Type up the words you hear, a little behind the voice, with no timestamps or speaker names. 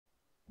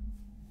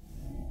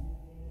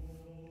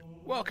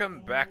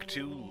Welcome back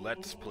to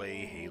Let's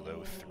Play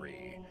Halo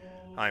 3.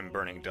 I'm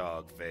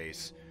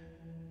BurningDogFace,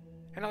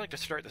 and I'd like to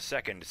start the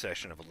second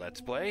session of a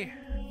Let's Play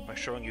by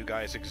showing you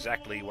guys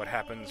exactly what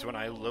happens when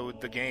I load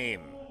the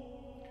game.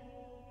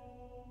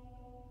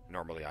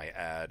 Normally I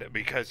add,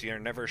 because you're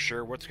never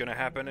sure what's going to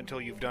happen until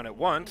you've done it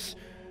once,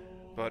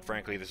 but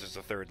frankly this is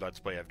the third Let's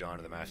Play I've done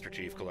in the Master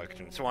Chief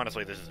Collection, so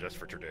honestly this is just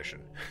for tradition.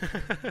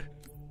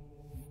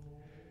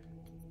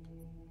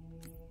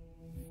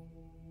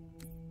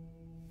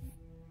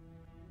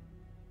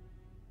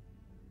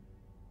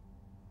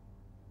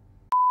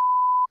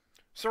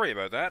 Sorry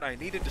about that, I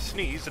needed to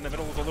sneeze in the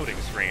middle of the loading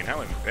screen.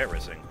 How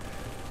embarrassing.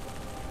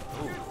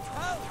 Ooh.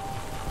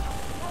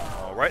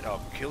 Alright,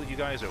 I'll kill you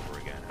guys over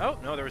again. Oh,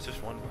 no, there was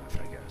just one left,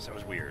 I guess. That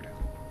was weird.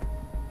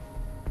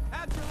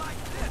 How'd you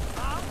like this,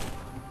 huh?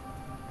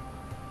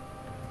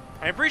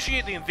 I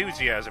appreciate the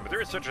enthusiasm, but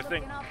there is such a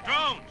thing.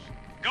 Drones!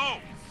 Go!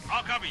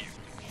 I'll cover you.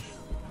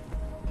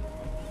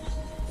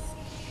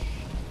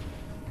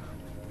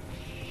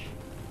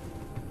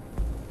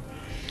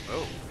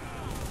 Oh.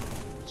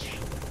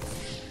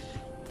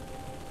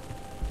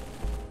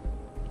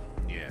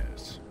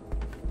 Yes.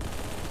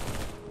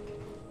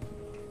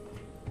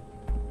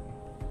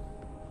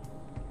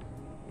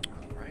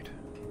 Alright.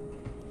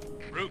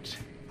 Roots,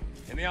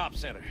 in the ops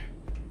center.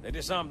 They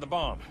disarmed the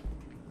bomb.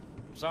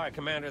 I'm sorry,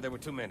 Commander, there were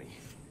too many.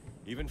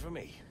 Even for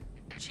me.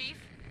 Chief,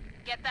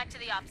 get back to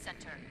the ops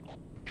center.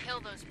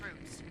 Kill those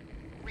brutes.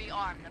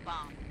 Rearm the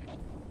bomb.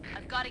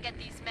 I've got to get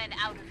these men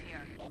out of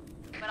here.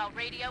 But I'll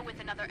radio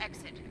with another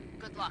exit.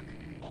 Good luck.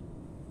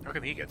 How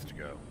come he gets to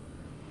go?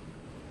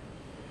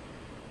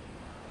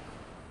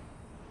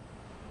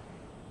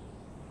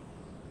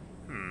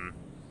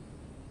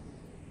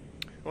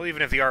 Well,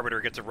 even if the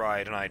Arbiter gets a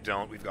ride and I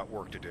don't, we've got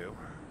work to do.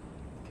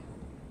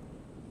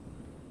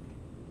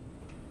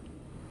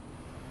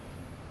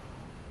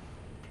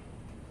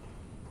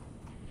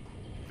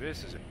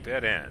 This is a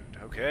dead end.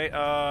 Okay,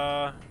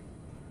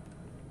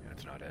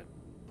 that's not it.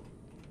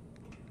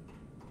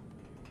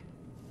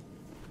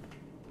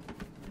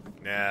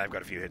 Nah, I've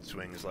got a few hit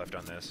swings left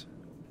on this.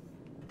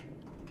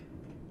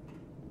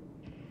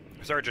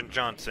 Sergeant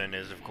Johnson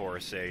is, of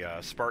course, a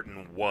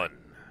Spartan 1.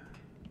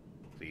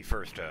 The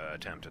first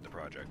attempt at the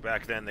project.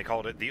 Back then, they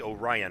called it the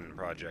Orion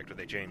Project, but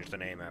they changed the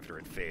name after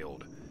it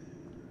failed.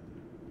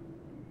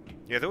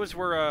 Yeah, those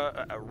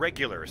were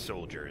regular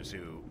soldiers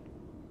who...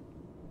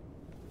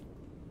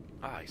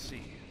 Ah, I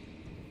see.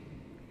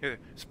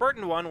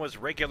 Spartan 1 was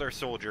regular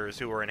soldiers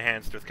who were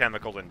enhanced with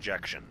chemical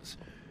injections.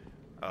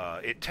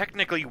 It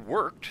technically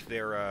worked.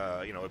 Their,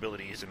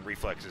 abilities and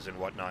reflexes and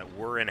whatnot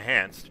were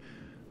enhanced,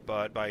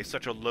 but by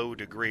such a low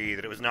degree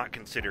that it was not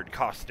considered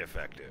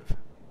cost-effective.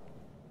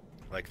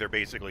 Like, they're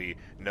basically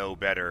no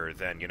better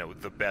than,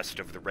 the best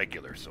of the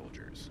regular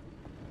soldiers.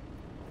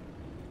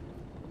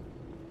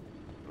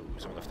 Ooh,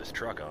 someone left this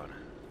truck on.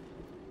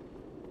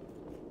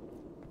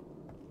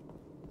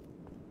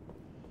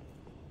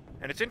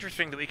 And it's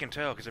interesting that we can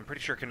tell, because I'm pretty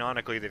sure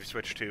canonically they've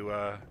switched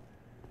to,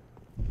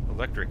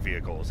 electric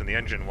vehicles, and the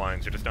engine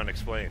lines are just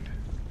unexplained.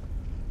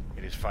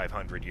 It is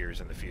 500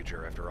 years in the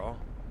future, after all.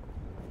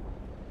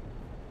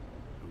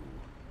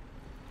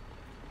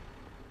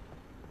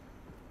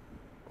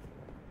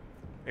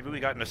 Maybe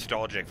we got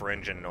nostalgic for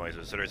engine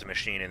noises, so there's a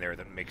machine in there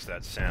that makes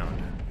that sound.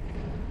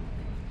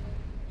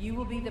 You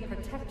will be the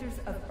protectors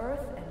of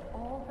Earth and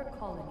all her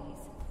colonies.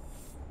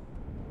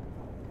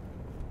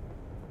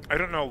 I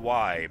don't know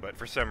why, but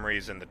for some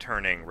reason the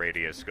turning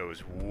radius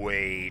goes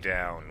way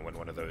down when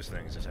one of those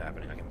things is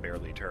happening. I can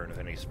barely turn with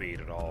any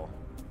speed at all.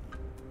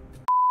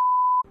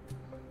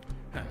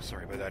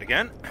 Sorry about that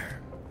again.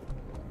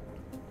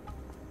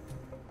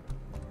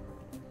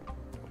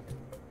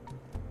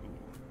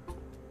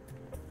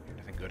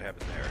 Nothing good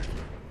happened there.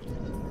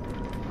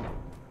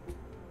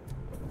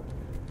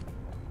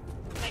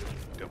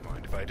 Don't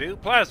mind if I do.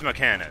 Plasma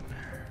cannon!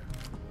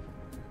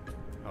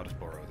 I'll just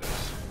borrow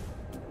this.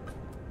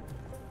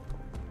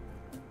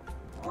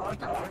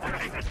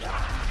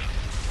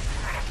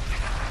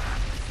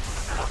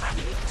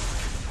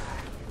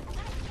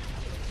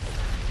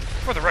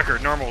 For the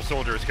record, normal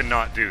soldiers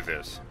cannot do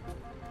this.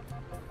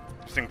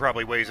 This thing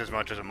probably weighs as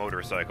much as a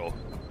motorcycle,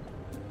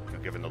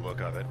 given the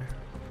look of it.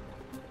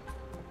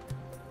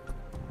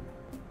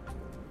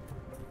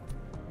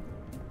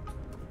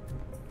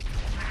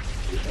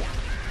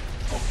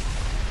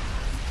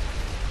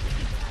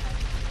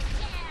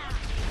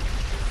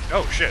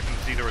 Oh shit, didn't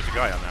see there was a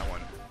guy on that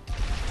one.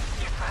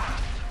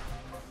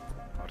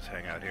 I'll just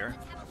hang out here.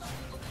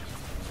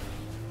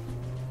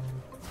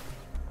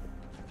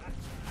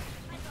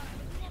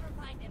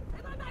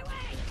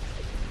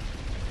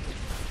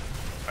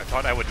 I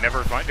thought I would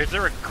never find... Is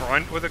there a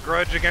grunt with a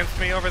grudge against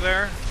me over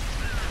there?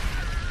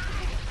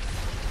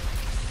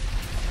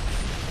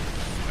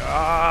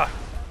 Ah!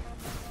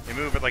 You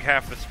move at like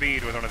half the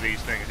speed with one of these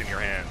things in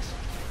your hands.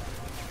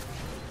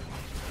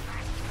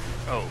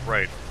 Oh,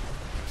 right.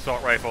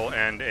 Assault rifle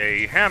and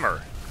a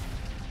hammer.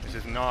 This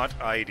is not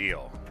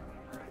ideal.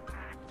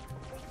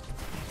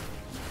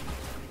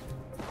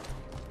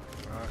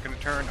 Can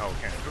it turn? Oh,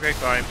 it can't. Okay,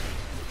 fine.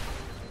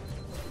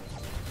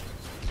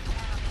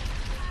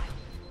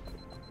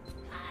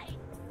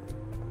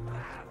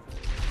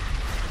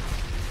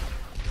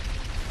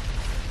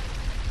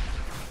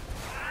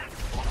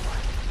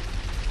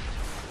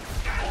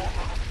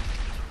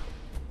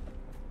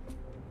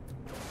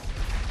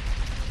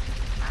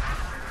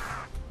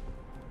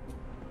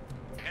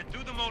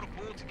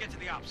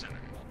 op center.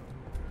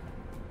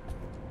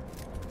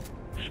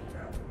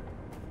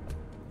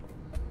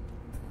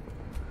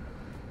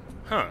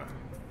 Huh.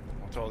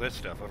 What's all this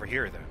stuff over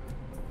here, then?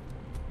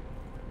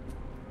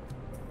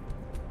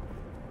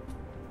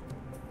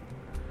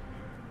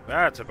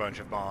 That's a bunch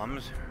of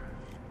bombs.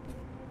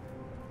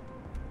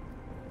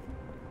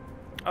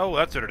 Oh,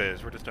 that's what it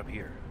is. We're just up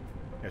here.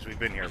 Yes, we've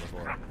been here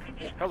before.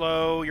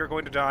 Hello, you're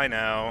going to die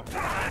now.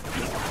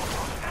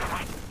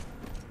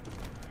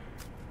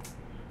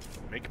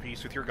 Make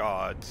peace with your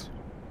gods,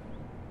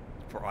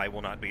 for I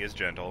will not be as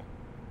gentle.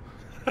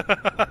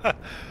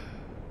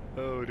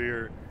 Oh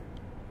dear.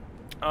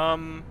 What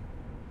am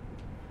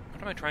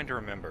I trying to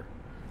remember?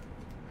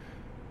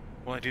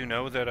 Well, I do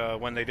know that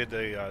when they did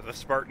the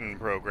Spartan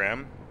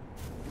program.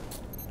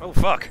 Oh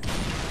fuck!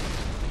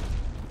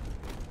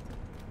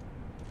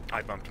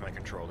 I bumped my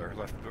controller.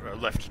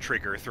 Left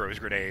trigger throws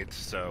grenades.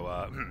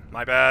 So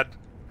my bad.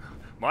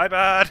 My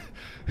bad.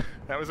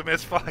 That was a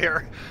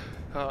misfire.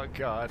 Oh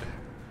god.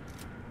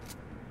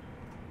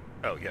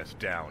 Oh yes,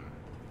 down.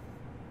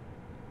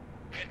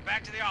 Get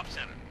back to the op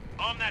center.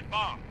 On that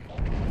bomb.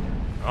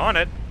 On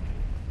it.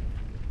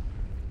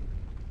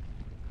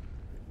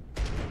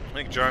 I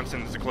think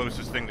Johnson's the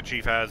closest thing the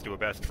chief has to a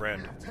best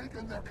friend. We have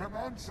taken their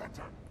command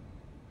center.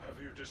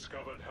 Have you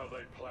discovered how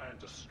they plan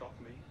to stop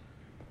me?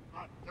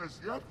 Not as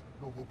yet,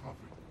 noble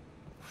puppet.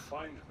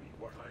 Find me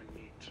what I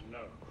need to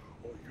know,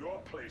 or your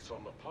place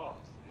on the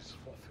path is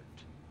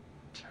forfeit.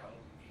 Tell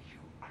me you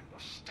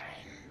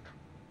understand.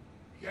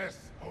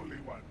 Yes, Holy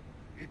One.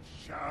 It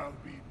shall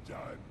be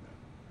done.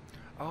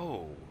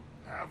 Oh.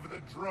 Have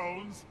the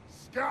drones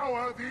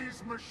scour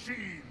these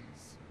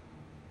machines.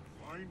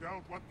 Find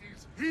out what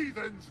these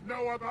heathens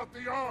know about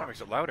the That Ark.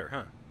 makes it louder,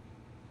 huh?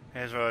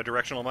 Has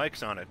directional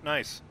mics on it.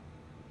 Nice.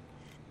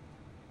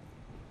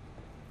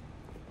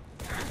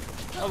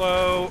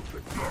 Hello.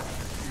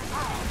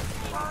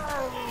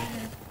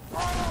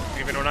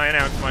 Even when I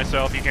announce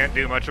myself, you can't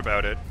do much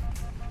about it.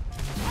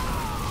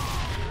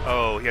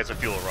 Oh, he has a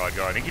fuel rod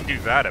gun. He can do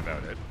that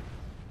about it.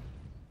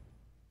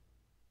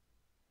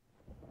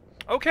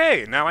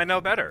 Okay, now I know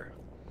better.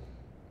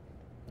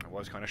 I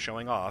was kind of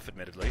showing off,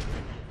 admittedly.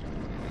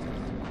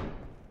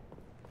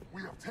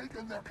 We have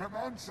taken their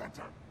command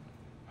center.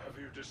 Have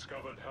you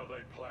discovered how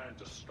they plan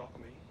to stop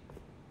me?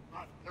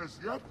 Not as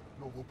yet,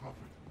 noble puppet.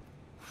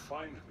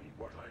 Find me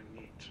what I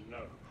need to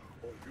know,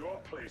 or your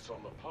place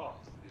on the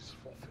path is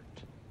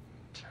forfeit.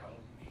 Tell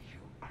me you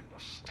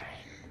understand.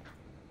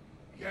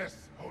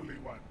 Yes, Holy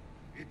One.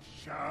 It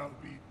shall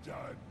be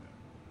done.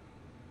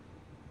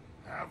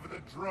 Have the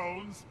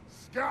drones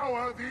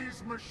scour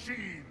these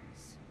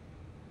machines.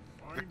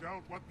 Find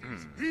out what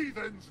these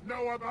heathens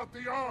know about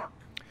the Ark.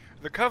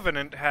 The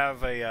Covenant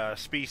have a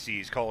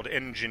species called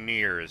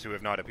engineers who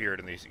have not appeared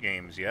in these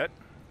games yet.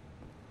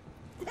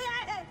 He's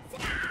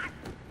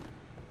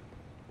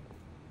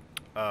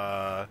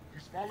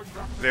falling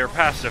back. They're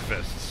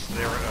pacifists.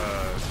 They're,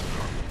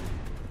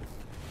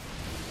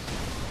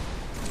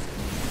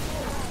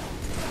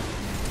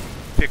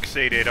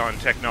 fixated on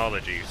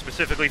technology,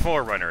 specifically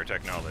Forerunner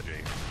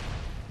technology.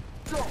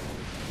 Go.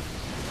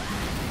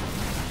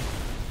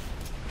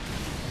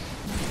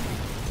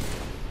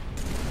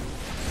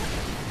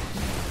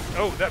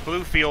 Oh, that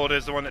blue field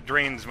is the one that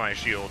drains my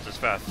shields as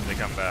fast as they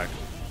come back.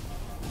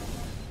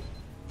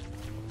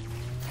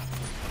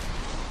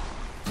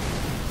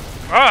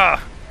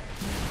 Ah!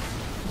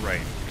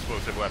 Right,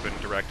 explosive weapon,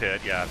 direct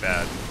hit, yeah,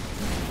 bad.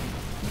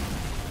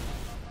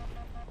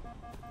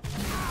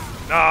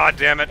 Ah,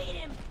 damn it!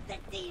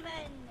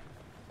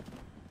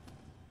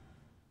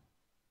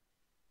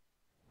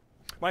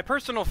 My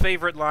personal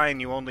favorite line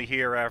you only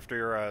hear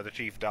after the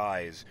chief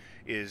dies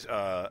is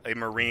a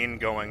Marine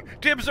going,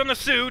 "Dibs on the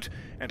suit!"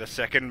 and a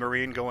second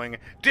Marine going,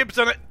 "Dibs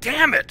on it,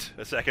 damn it!"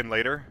 a second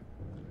later.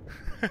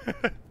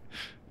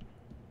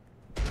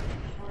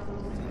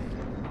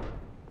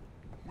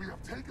 We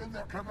have taken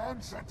their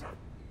command center.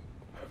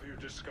 Have you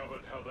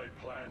discovered how they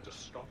plan to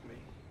stop me?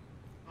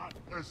 Not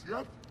as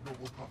yet,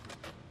 noble puppet.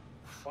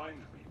 Find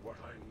me what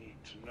I need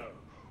to know,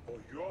 or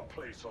your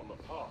place on the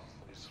path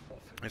is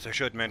forfeit. Yes, I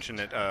should mention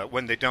that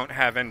when they don't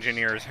have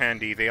engineers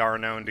handy, they are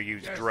known to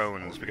use Yes,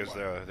 drones Holy because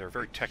One. they're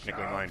very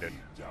technically Shall minded.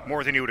 be done.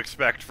 More than you would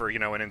expect for, you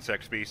know, an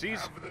insect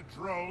species. Have the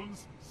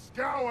drones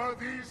scour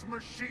these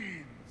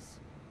machines.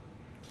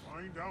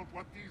 Find out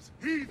what these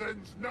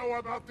heathens know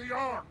about the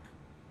Ark.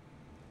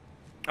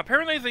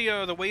 Apparently,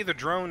 the way the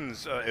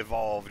drones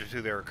evolved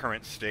to their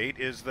current state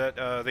is that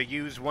they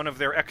use one of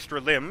their extra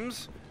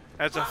limbs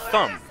as a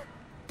thumb.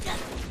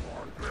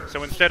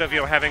 So instead of,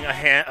 you know, having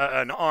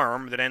an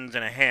arm that ends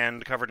in a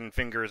hand covered in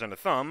fingers and a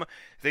thumb,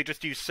 they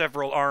just use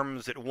several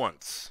arms at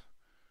once,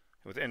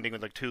 with ending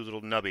with like two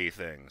little nubby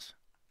things.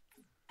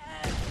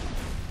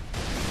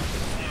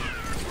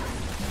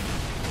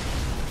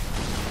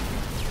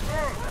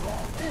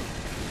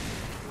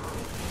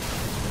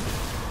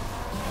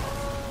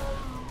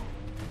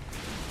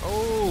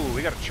 Oh,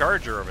 we got a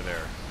charger over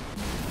there.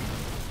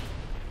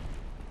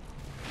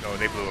 Oh,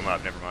 they blew him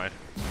up. Never mind.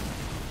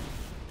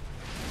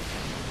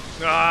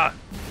 Ah!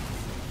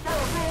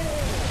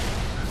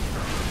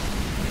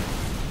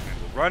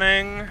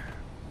 Running.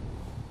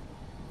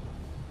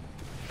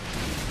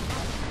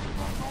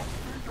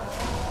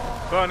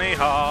 Bunny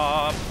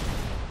hop.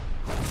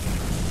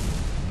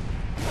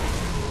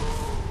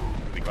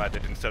 I'll be glad they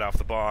didn't set off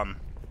the bomb.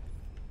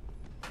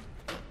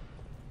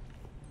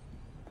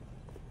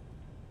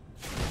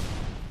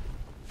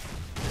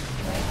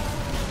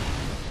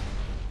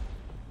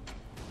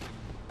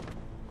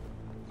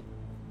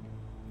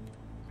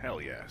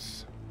 Hell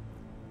yes.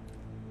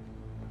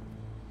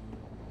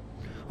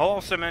 I'll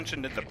also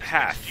mention that the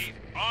path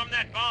Arm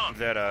that bomb.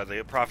 that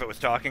the Prophet was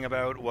talking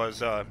about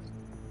was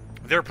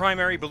their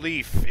primary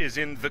belief is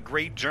in the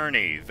Great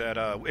Journey, that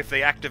if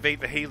they activate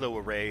the Halo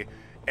Array,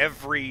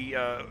 every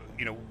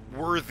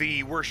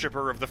worthy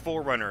worshipper of the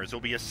Forerunners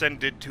will be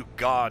ascended to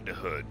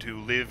godhood, to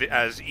live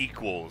as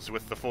equals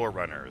with the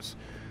Forerunners.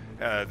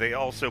 They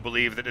also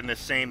believe that in this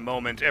same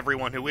moment,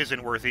 everyone who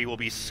isn't worthy will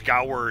be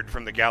scoured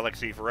from the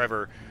galaxy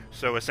forever,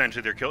 so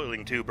essentially they're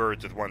killing two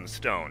birds with one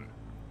stone.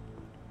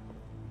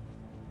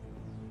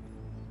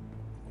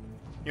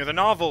 The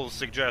novels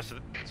suggest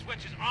that...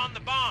 Switch is on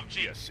the bomb,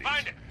 Chief. Yes,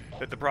 Find it.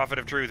 that the Prophet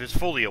of Truth is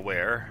fully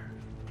aware...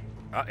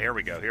 here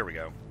we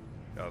go.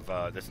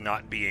 Of this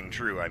not being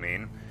true, I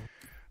mean.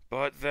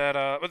 But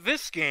but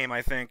this game,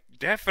 I think,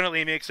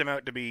 definitely makes him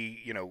out to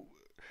be,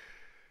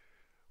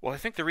 Well, I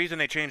think the reason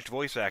they changed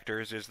voice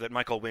actors is that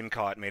Michael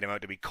Wincott made him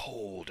out to be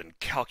cold and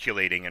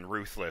calculating and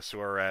ruthless,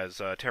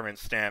 whereas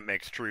Terrence Stamp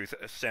makes Truth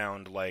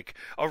sound like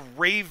a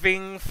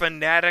raving,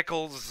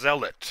 fanatical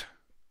zealot.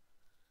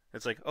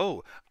 It's like,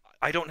 oh,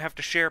 I don't have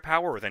to share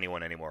power with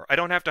anyone anymore. I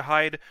don't have to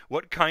hide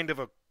what kind of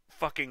a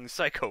fucking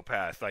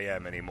psychopath I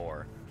am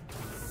anymore.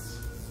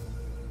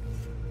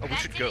 Oh, we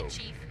should go. That's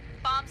it, Chief.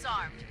 Bomb's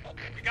armed.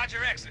 We got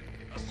your exit.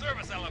 A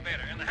service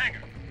elevator in the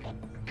hangar.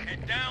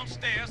 Head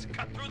downstairs,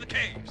 cut through the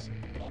caves.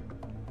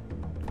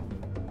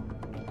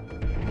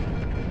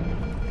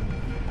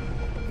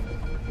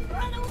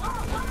 Run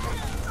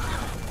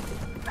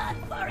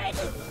for it!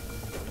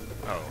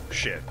 Oh,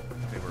 shit.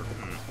 They were...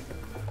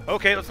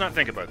 Okay, let's not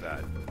think about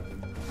that.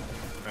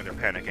 Oh, they're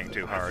panicking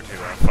too hard to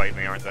fight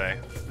me, aren't they?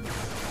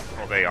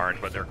 Well, they aren't,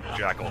 but they're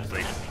jackals.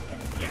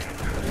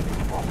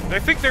 I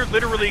think they're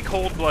literally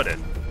cold-blooded.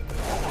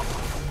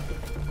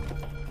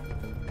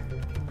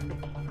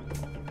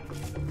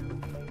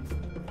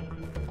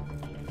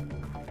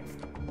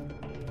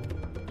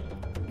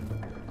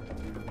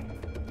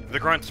 The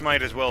grunts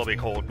might as well be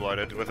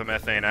cold-blooded. With a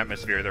methane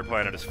atmosphere, their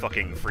planet is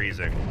fucking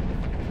freezing.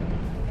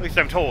 At least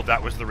I'm told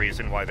that was the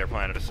reason why their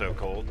planet is so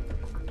cold.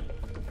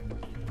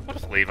 I'll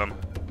just leave them.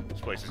 This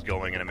place is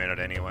going in a minute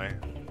anyway.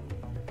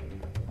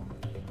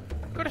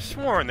 I could have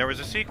sworn there was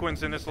a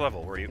sequence in this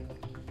level where you...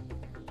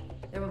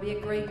 There will be a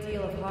great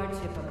deal of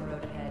hardship on the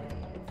road ahead.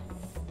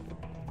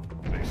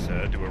 They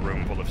said to a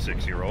room full of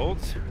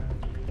 6-year-olds.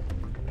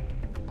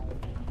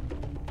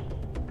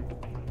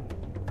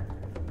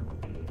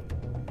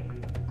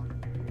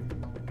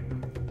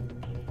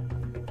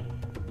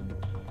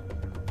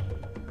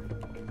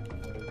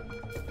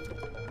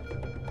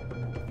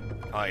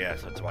 Ah,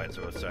 yes, that's why it's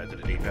both sides of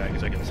the D-pad,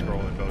 because I can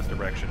scroll in both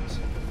directions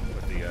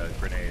with the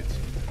grenades.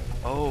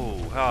 Oh,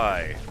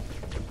 hi.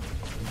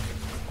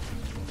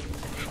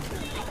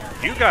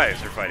 You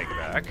guys are fighting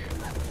back.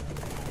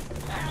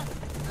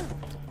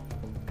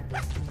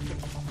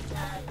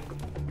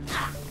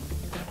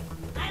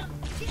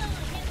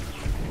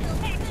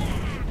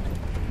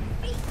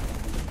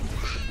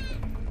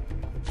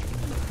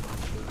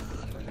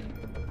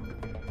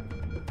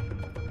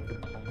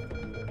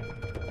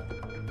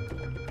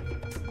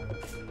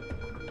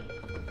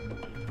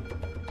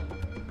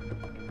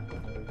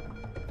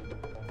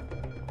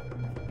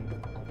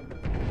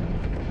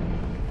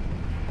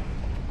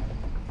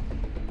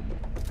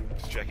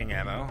 Checking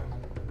ammo.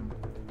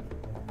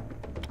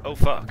 Oh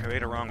fuck, I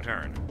made a wrong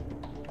turn.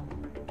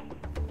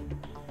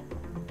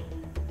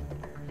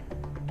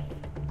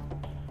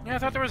 Yeah, I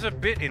thought there was a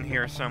bit in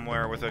here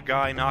somewhere with a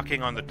guy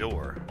knocking on the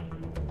door.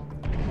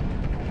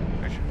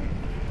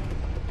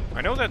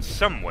 I know that's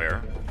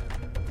somewhere.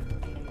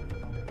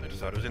 I just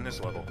thought it was in this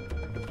level.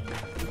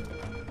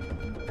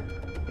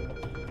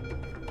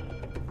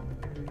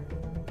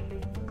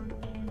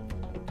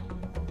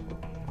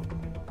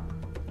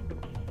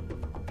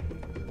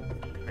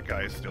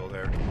 Guy's still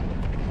there.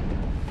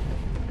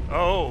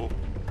 Oh!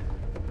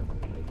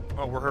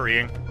 Oh, we're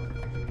hurrying.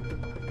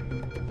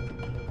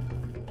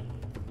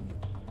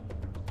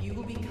 You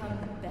will become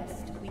the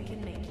best we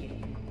can make you.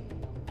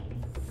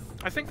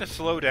 I think the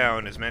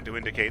slowdown is meant to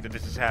indicate that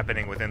this is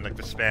happening within, like,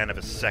 the span of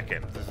a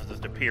second. This is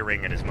just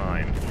appearing in his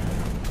mind.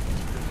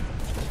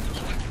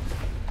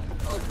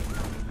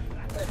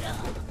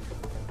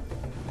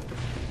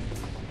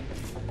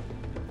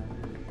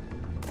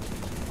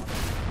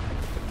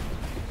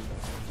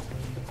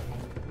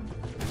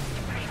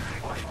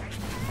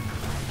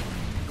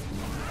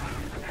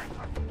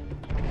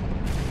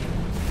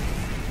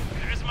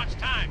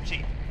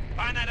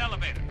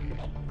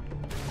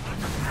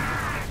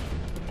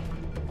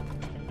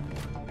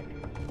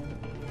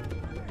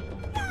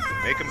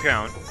 Make them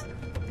count.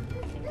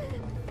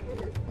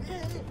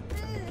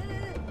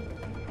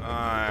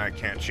 I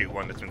can't shoot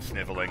one that's been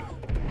sniveling.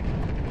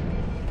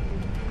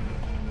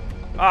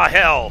 Ah,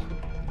 hell!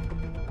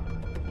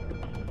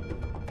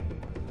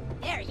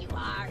 There you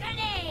are.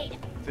 Grenade!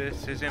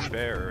 This is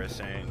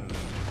embarrassing.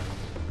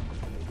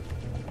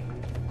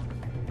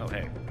 Oh,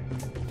 hey.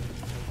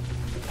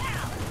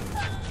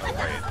 Oh,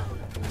 right.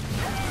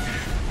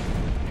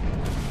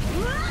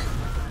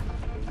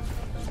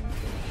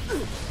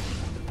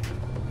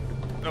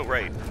 Oh,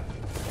 right.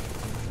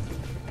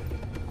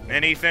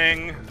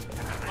 Anything?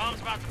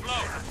 Bomb's about to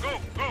blow. Go,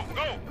 go,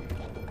 go!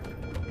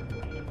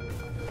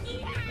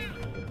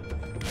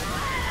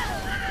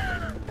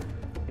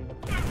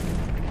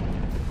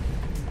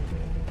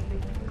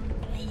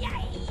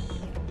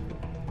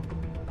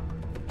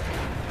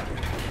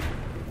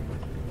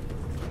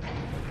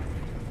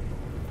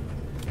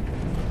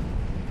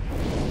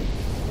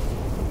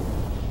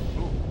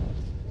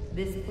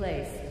 This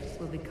place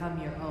will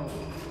become your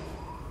home.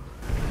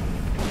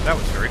 That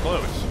was very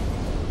close.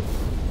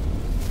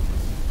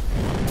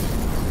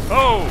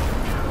 Oh!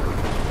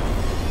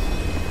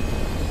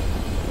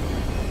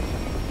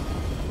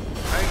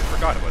 I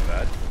forgot about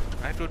that.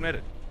 I have to admit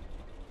it.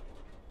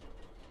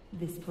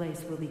 This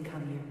place will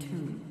become your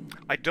tomb.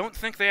 I don't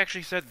think they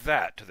actually said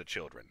that to the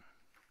children.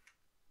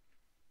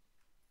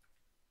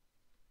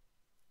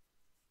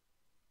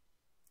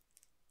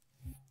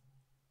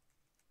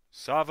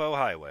 Savo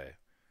Highway.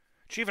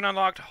 Achievement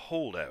unlocked,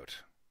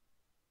 Holdout.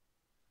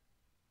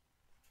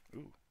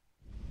 Ooh.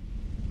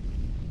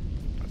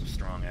 That's a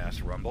strong-ass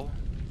rumble.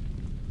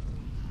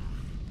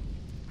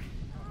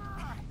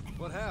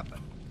 What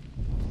happened?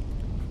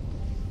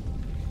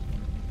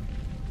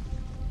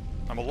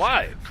 I'm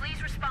alive!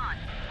 Please respond.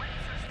 What is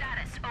your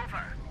status?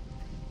 Over.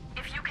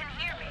 If you can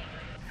hear me,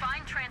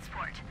 find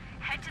transport.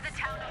 Head to the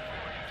town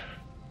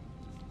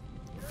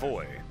of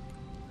Voy.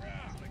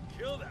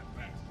 Kill that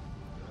bastard.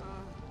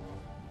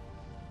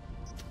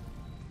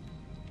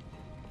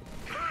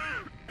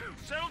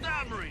 Settle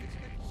down, Marines.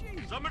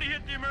 Somebody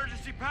hit the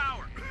emergency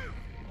power.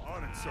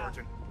 On it,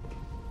 Sergeant.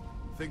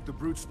 Think the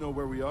brutes know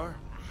where we are?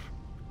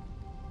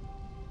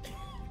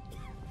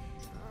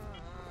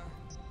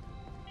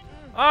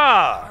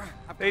 Ah!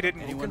 They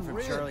didn't. Anyone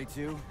from Charlie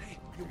 2?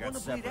 You got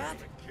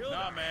separated.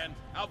 Nah, man.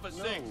 Alpha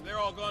 6, they're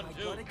all gone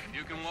too.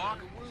 You can walk?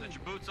 Set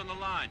your boots on the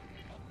line.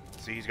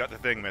 See, he's got the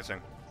thing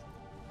missing.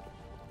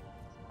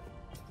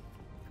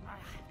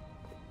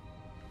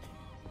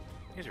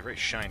 These are very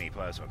shiny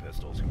plasma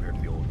pistols compared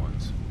to the old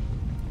ones.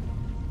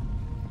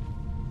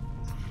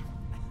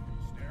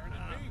 Staring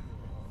at me.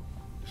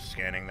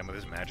 Scanning them with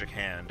his magic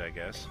hand, I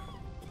guess.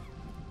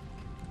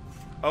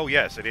 Oh,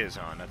 yes, it is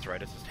on. That's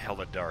right. It's just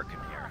hella dark in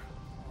here.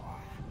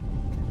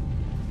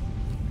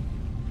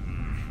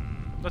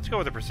 Let's go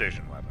with a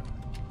precision weapon.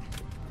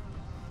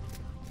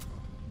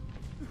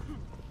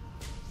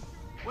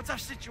 What's our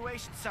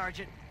situation,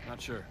 Sergeant? Not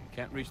sure.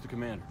 Can't reach the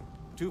commander.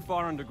 Too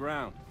far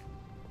underground.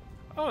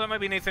 Oh, that might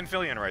be Nathan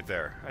Fillion right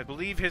there. I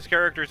believe his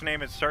character's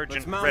name is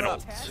Sergeant Let's mount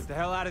Reynolds. up. Get the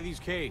hell out of these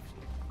caves.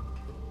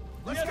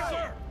 Let's go,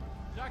 sir.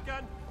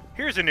 Shotgun.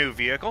 Here's a new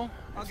vehicle.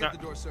 I'll It's get not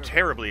the door, sir.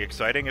 terribly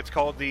exciting. It's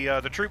called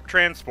the Troop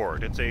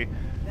Transport. It's a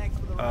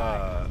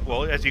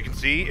well, as you can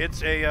see,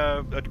 it's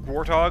a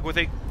warthog with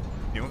a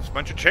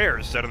bunch of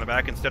chairs set on the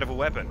back instead of a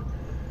weapon.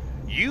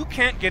 You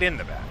can't get in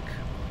the back.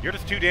 You're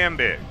just too damn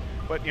big.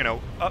 But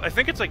I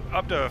think it's like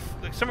up to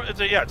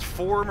it's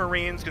 4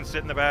 Marines can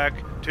sit in the back,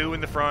 2 in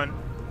the front.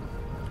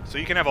 So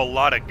you can have a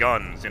lot of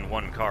guns in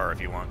one car if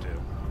you want to.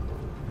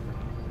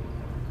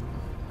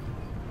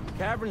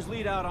 Caverns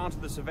lead out onto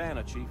the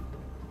savannah, Chief.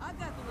 I've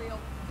got the wheel.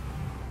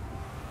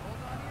 Hold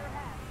on to your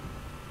hat.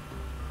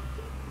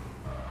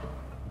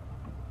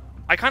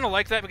 I kind of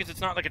like that because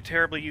it's not like a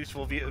terribly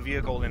useful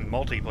vehicle in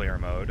multiplayer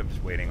mode. I'm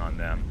just waiting on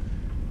them.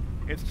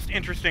 It's just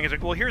interesting. It's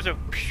like, well, here's a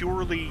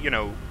purely,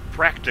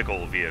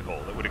 practical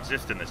vehicle that would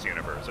exist in this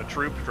universe. A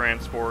troop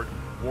transport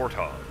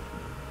warthog.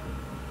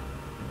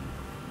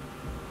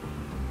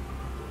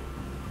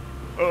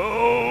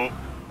 Oh!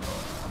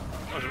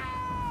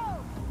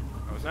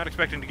 I was not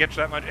expecting to get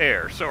that much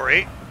air.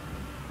 Sorry.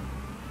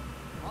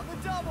 On the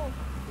double.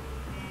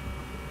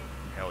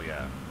 Hell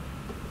yeah.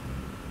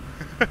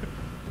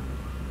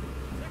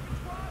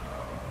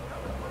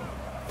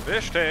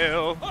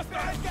 Fishtail.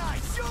 Bad guy,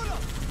 shoot him!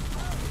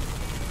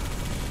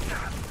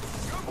 Yeah!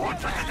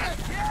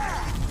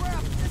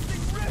 Crap, this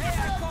thing rips! Hey,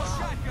 I call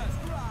shotguns.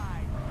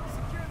 Right.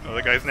 Oh,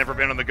 the guy's never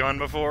been on the gun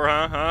before,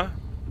 huh?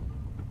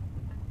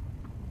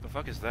 The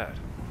fuck is that?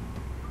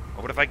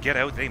 Oh, what if I get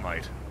out? They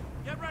might.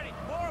 Get ready.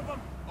 More of them.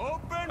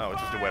 Open Oh,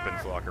 it's just a fire!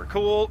 weapons locker.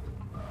 Cool.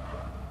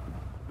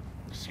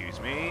 Excuse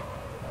me.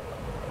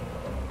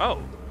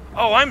 Oh,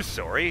 I'm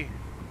sorry.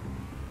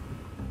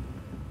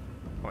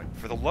 Wait,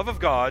 for the love of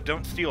God,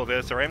 don't steal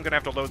this, or I'm gonna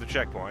have to load the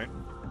checkpoint.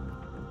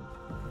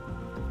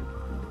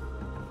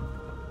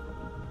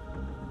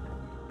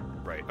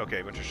 Right, okay,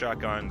 a bunch of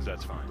shotguns,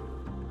 that's fine.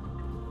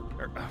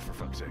 For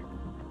fuck's sake.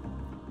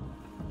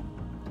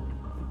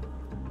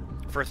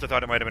 First I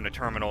thought it might have been a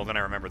terminal, then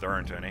I remembered there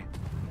aren't any.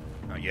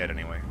 Not yet,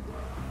 anyway.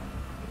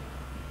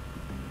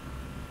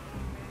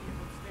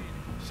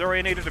 Sorry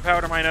I needed to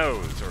powder my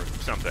nose, or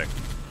something.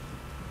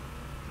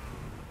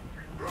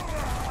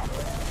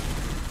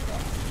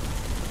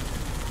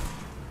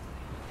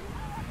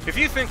 If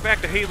you think back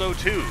to Halo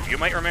 2, you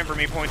might remember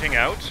me pointing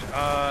out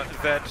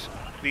that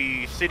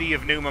the city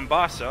of New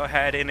Mombasa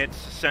had in its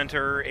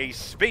center a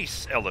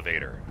space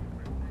elevator.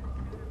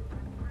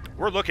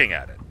 We're looking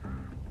at it.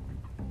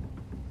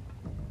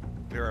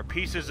 There are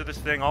pieces of this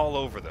thing all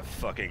over the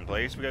fucking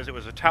place because it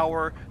was a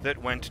tower that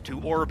went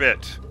to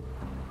orbit.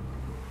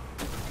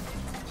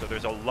 So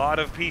there's a lot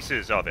of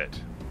pieces of it.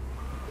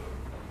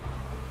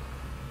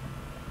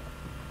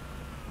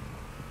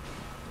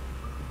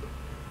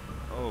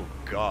 Oh,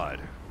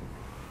 God.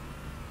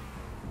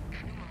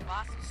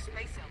 Mombasa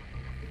space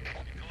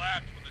elevator. It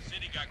collapsed when the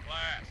city got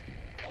glassed.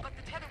 But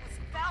the tether was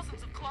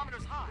thousands of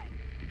kilometers high.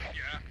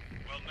 Yeah,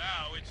 well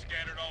now it's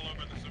scattered all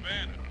over the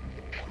savannah.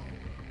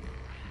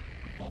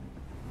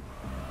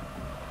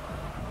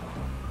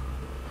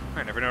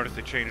 I never noticed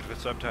they changed the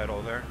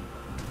subtitle there.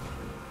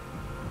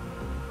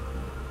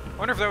 I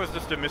wonder if that was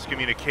just a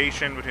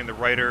miscommunication between the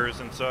writers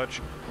and such,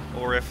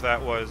 or if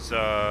that was,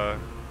 I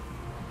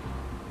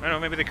don't know,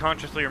 maybe they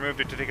consciously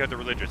removed it to take out the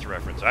religious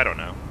reference. I don't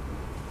know.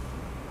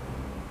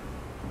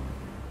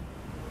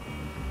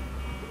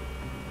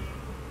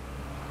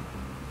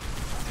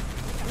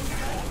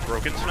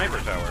 Broken sniper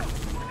tower.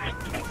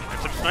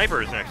 And some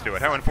snipers next to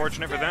it. How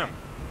unfortunate for them.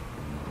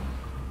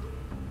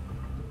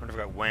 I wonder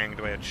if I got wanged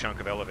by a chunk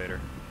of elevator.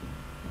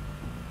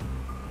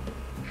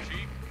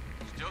 Chief,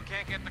 still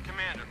can't get the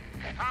commander.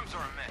 Comms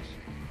are a mess.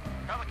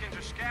 Pelicans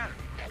are scattered.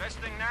 Best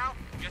thing now,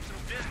 get some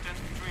distance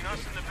between us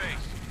and the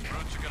base.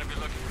 Brutes are gonna be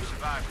looking for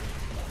survivors.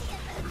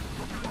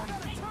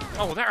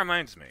 Oh, well, that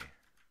reminds me.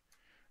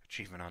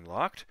 Achievement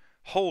unlocked.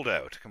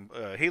 Holdout.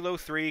 Halo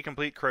 3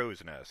 Complete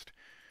Crow's Nest.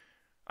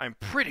 I'm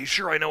pretty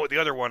sure I know what the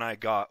other one I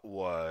got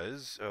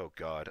was. Oh,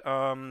 God.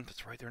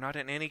 That's right, they're not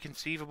in any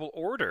conceivable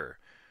order.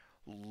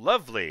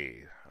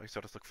 Lovely. At least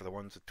I'll just look for the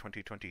ones at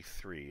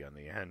 2023 on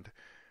the end.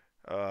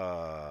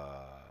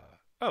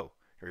 Oh,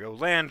 here we go.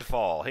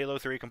 Landfall. Halo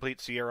 3 Complete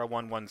Sierra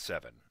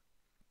 117.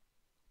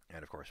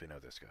 And, of course, we know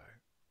this guy.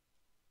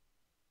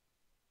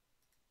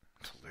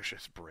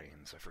 Delicious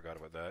brains. I forgot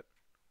about that.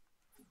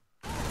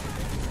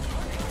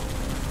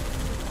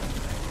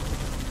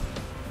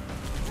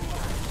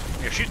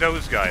 Yeah, shoot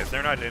those guys.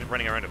 They're not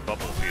running around a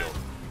bubble field.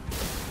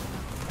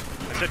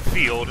 I said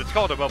field. It's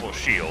called a bubble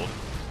shield.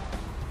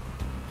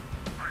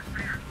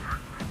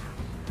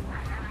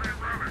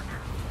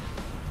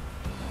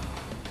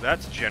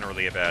 That's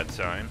generally a bad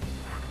sign.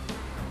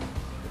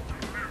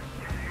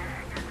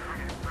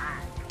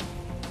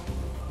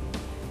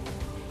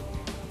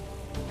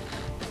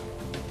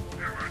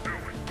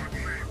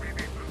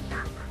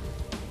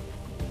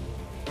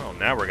 Well,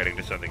 now we're getting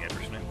to something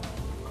interesting.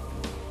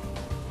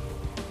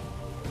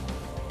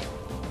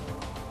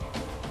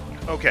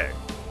 Okay,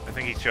 I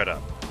think he shut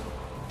up.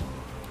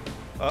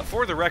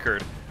 For the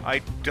record, I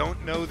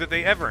don't know that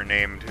they ever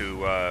named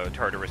who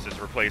Tartarus's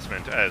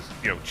replacement as,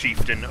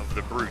 Chieftain of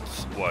the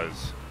Brutes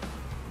was.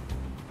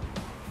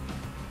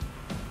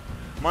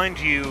 Mind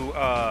you,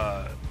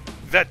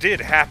 that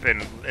did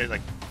happen,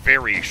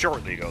 very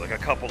shortly ago, a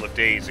couple of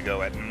days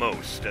ago at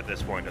most, at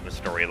this point in the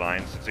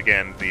storyline, since,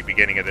 again, the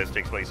beginning of this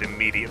takes place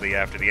immediately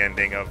after the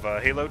ending of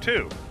Halo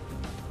 2.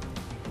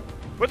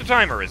 But the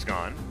timer is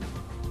gone.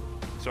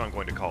 So I'm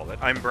going to call it.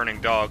 I'm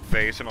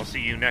BurningDogFace, and I'll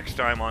see you next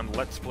time on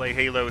Let's Play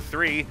Halo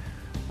 3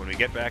 when we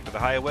get back to the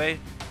highway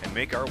and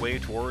make our way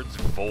towards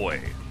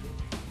Foy.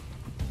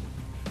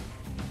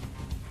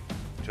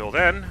 Till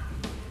then,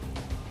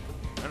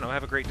 I don't know,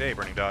 have a great day,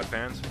 Burning Dog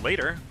fans.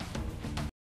 Later.